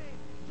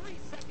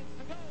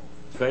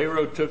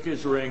 Pharaoh took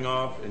his ring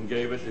off and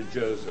gave it to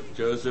Joseph.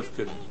 Joseph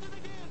could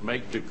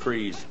make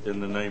decrees in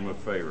the name of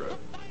Pharaoh.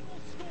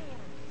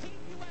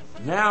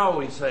 Now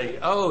we say,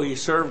 oh, he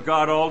served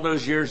God all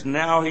those years,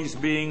 now he's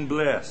being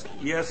blessed.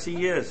 Yes,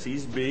 he is.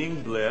 He's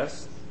being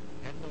blessed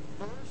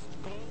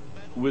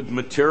with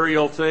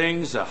material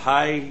things, a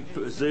high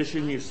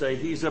position. You say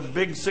he's a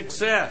big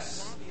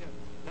success.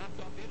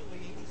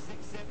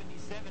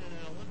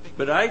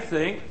 But I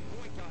think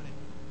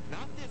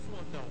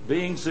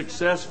being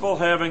successful,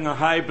 having a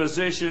high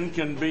position,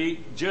 can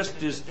be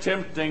just as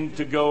tempting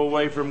to go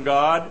away from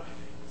God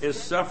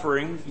as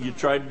suffering. You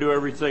try to do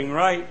everything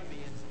right.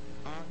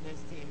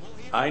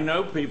 I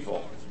know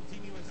people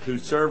who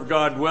serve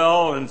God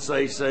well and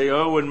say,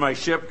 oh, when my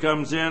ship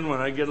comes in, when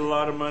I get a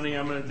lot of money,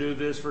 I'm going to do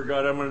this for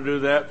God, I'm going to do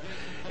that,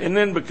 and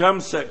then become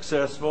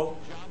successful.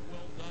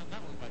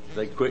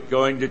 They quit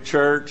going to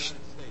church.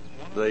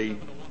 They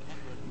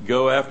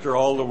go after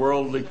all the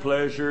worldly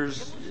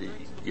pleasures,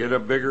 get a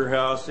bigger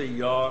house, a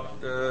yacht,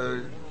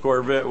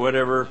 Corvette,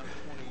 whatever,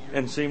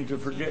 and seem to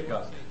forget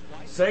God.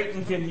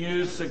 Satan can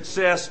use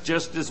success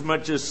just as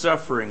much as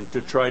suffering to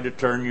try to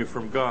turn you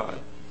from God.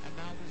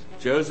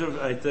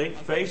 Joseph, I think,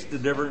 faced a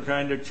different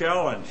kind of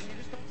challenge.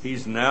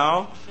 He's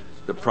now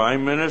the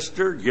prime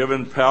minister,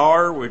 given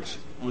power which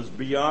was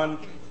beyond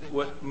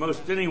what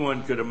most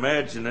anyone could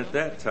imagine at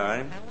that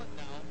time.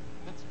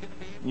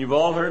 You've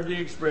all heard the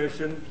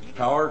expression,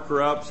 power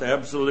corrupts,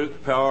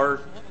 absolute power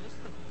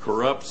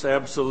corrupts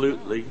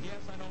absolutely.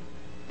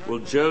 Well,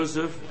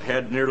 Joseph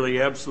had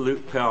nearly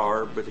absolute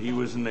power, but he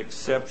was an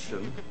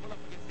exception.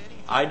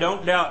 I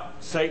don't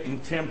doubt Satan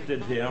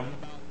tempted him.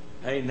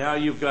 Hey, now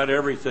you've got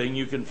everything,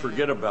 you can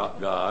forget about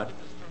God.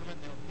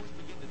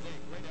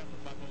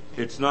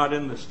 It's not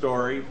in the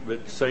story,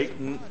 but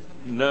Satan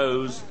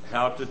knows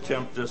how to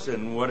tempt us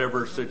in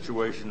whatever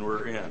situation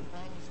we're in.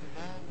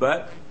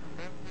 But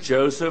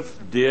Joseph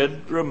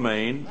did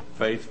remain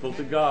faithful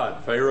to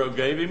God. Pharaoh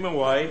gave him a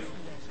wife,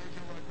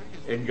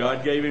 and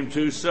God gave him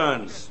 2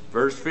 sons.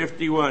 Verse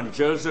 51,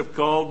 Joseph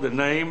called the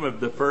name of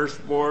the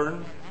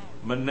firstborn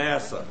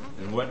Manasseh.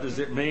 And what does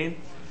it mean?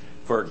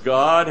 For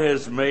God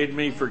has made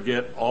me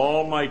forget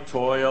all my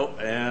toil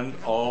and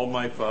all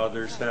my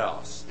father's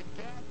house.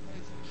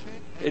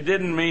 It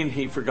didn't mean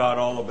he forgot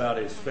all about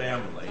his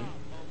family.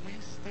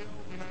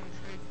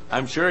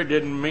 I'm sure it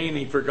didn't mean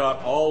he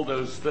forgot all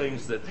those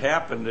things that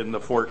happened in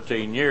the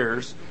 14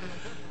 years.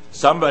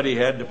 Somebody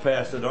had to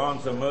pass it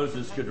on so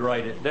Moses could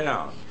write it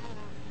down.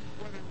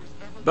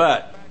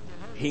 But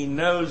he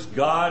knows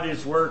God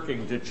is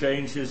working to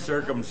change his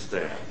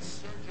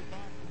circumstance.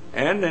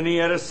 And then he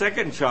had a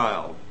second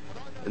child.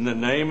 And the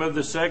name of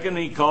the second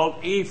he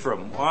called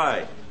Ephraim.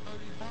 Why?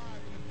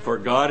 For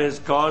God has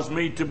caused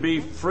me to be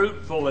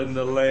fruitful in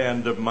the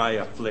land of my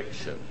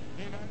affliction.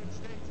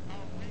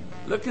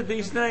 Look at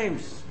these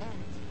names.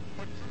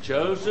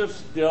 Joseph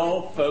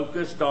still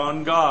focused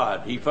on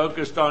God. He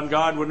focused on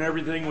God when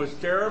everything was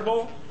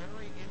terrible.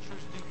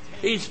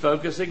 He's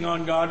focusing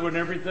on God when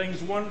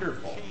everything's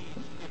wonderful.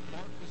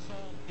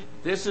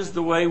 This is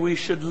the way we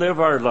should live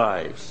our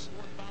lives.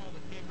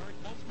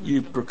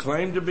 You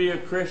proclaim to be a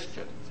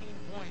Christian.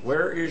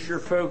 Where is your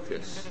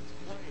focus?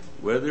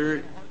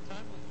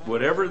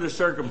 Whatever the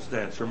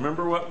circumstance.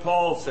 Remember what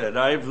Paul said.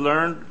 I've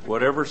learned,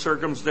 whatever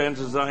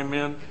circumstances I'm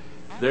in,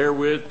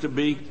 therewith to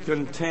be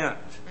content.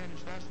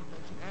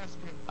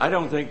 I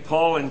don't think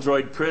Paul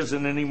enjoyed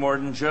prison any more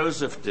than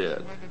Joseph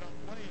did.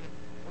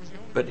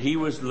 But he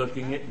was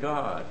looking at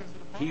God.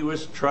 He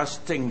was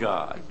trusting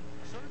God.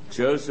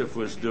 Joseph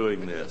was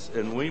doing this,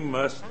 and we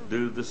must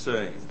do the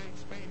same.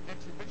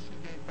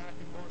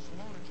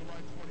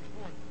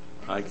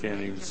 I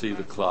can't even see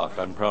the clock.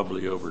 I'm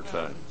probably over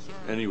time.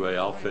 Anyway,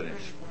 I'll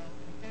finish.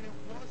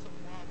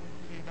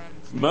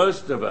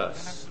 Most of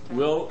us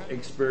will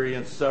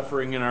experience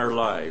suffering in our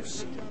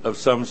lives of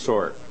some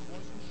sort.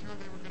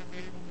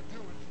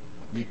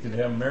 You can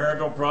have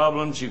marital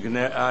problems.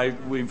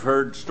 We've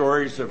heard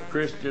stories of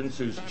Christians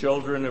whose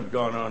children have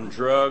gone on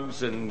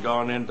drugs and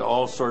gone into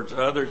all sorts of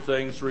other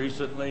things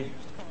recently.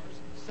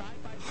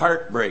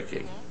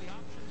 Heartbreaking.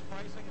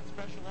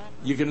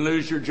 You can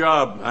lose your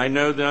job. I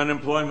know the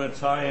unemployment's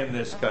high in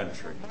this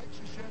country.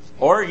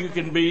 Or you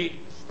can be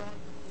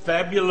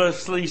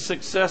fabulously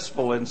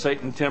successful and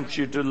Satan tempts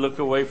you to look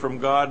away from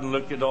God and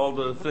look at all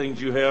the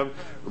things you have.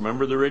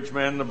 Remember the rich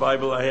man in the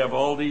Bible? I have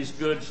all these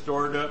goods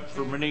stored up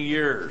for many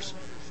years.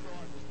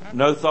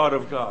 No thought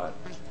of God.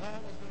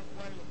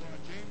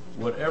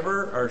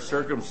 Whatever our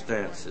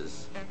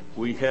circumstances,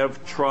 we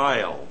have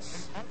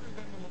trials.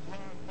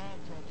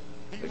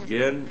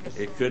 Again,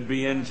 it could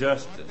be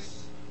injustice.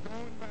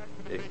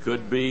 It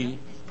could be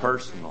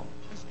personal.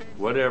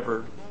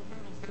 Whatever.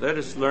 Let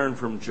us learn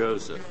from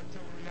Joseph.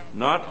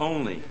 Not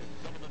only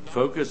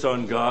focus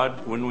on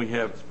God when we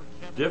have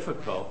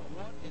difficult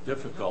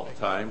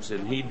times,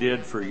 and he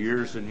did for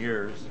years and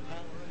years.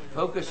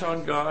 Focus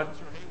on God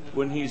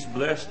when He's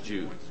blessed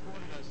you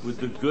with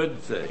the good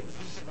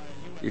things.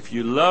 If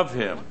you love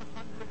Him,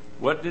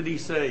 what did He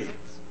say?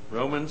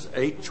 Romans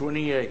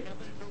 8:28.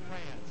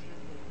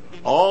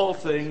 All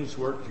things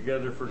work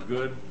together for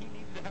good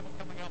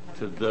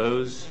to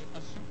those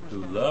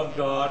who love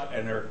God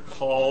and are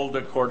called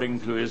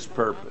according to His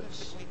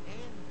purpose.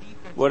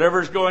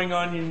 Whatever's going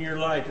on in your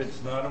life,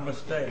 it's not a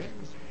mistake.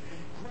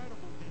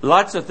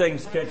 Lots of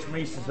things catch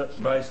me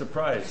by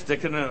surprise.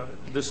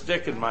 The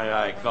stick in my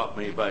eye caught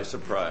me by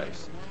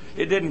surprise.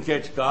 It didn't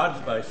catch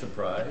God by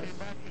surprise.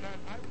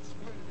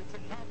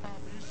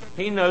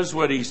 He knows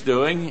what He's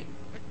doing.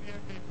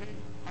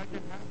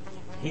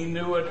 He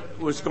knew what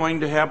was going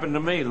to happen to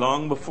me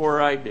long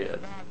before I did.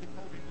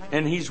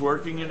 And He's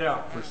working it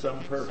out for some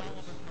purpose.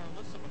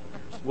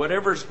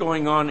 Whatever's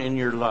going on in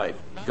your life,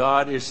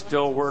 God is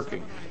still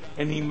working.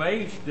 And He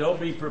may still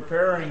be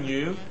preparing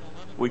you.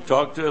 We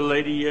talked to a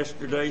lady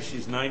yesterday.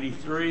 She's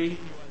 93.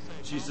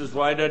 She says,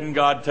 why doesn't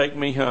God take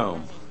me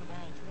home?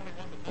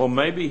 Well,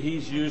 maybe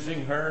He's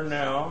using her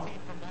now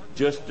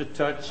just to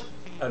touch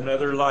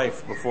another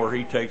life before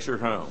He takes her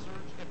home.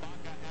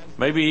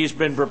 Maybe He's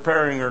been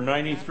preparing her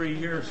 93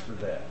 years for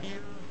that.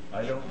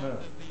 I don't know.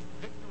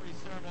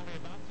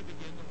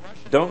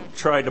 Don't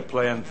try to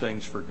plan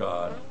things for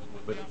God,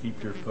 but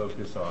keep your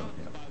focus on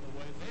Him,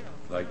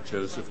 like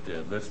Joseph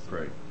did. Let's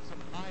pray.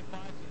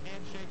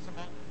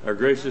 Our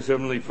gracious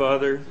Heavenly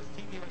Father,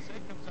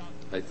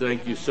 I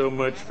thank You so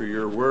much for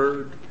Your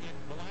word.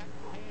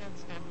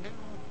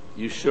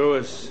 You show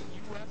us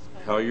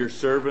how Your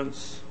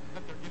servants,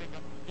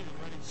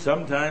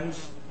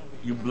 sometimes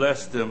You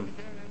bless them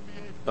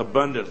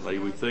abundantly.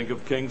 We think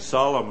of King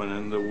Solomon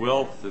and the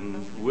wealth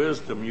and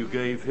wisdom You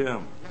gave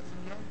him.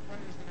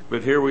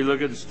 But here we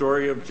look at the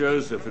story of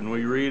Joseph, and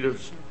we read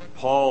of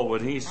Paul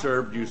when he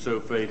served You so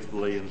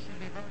faithfully and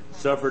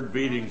suffered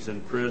beatings in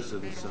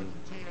prisons. And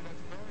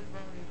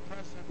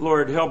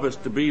Lord, help us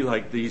to be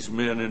like these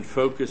men and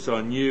focus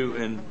on You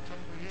and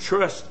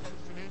trust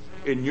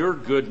in Your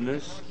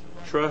goodness,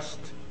 trust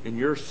in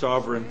Your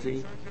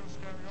sovereignty.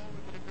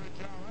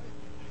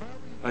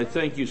 I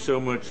thank You so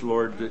much,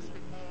 Lord, that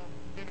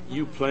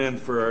You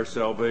planned for our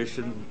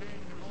salvation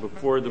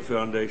before the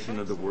foundation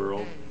of the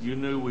world. You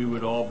knew we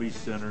would all be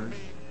sinners.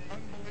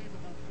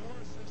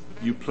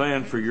 You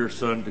planned for Your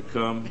Son to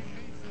come.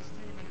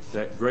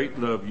 That great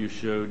love You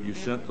showed. You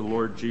sent the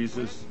Lord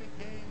Jesus.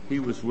 He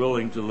was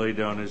willing to lay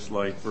down His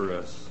life for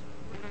us.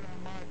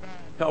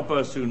 Help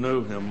us who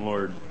know Him,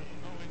 Lord,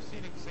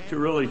 to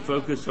really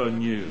focus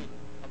on You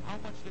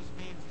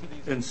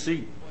and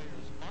seek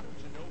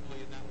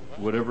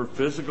whatever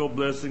physical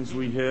blessings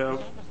we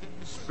have,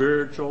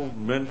 spiritual,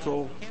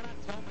 mental,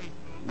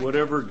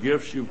 whatever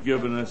gifts You've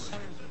given us.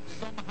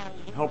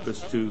 Help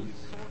us to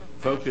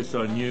focus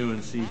on You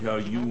and see how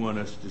You want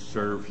us to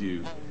serve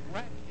You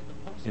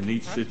in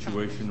each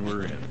situation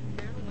we're in.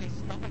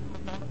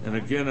 And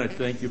again, I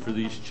thank You for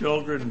these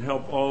children, and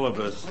help all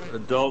of us,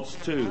 adults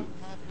too,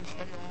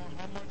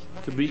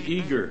 to be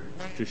eager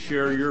to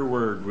share Your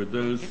word with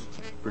those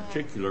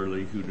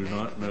particularly who do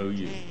not know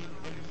You.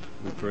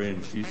 We pray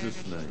in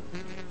Jesus' name.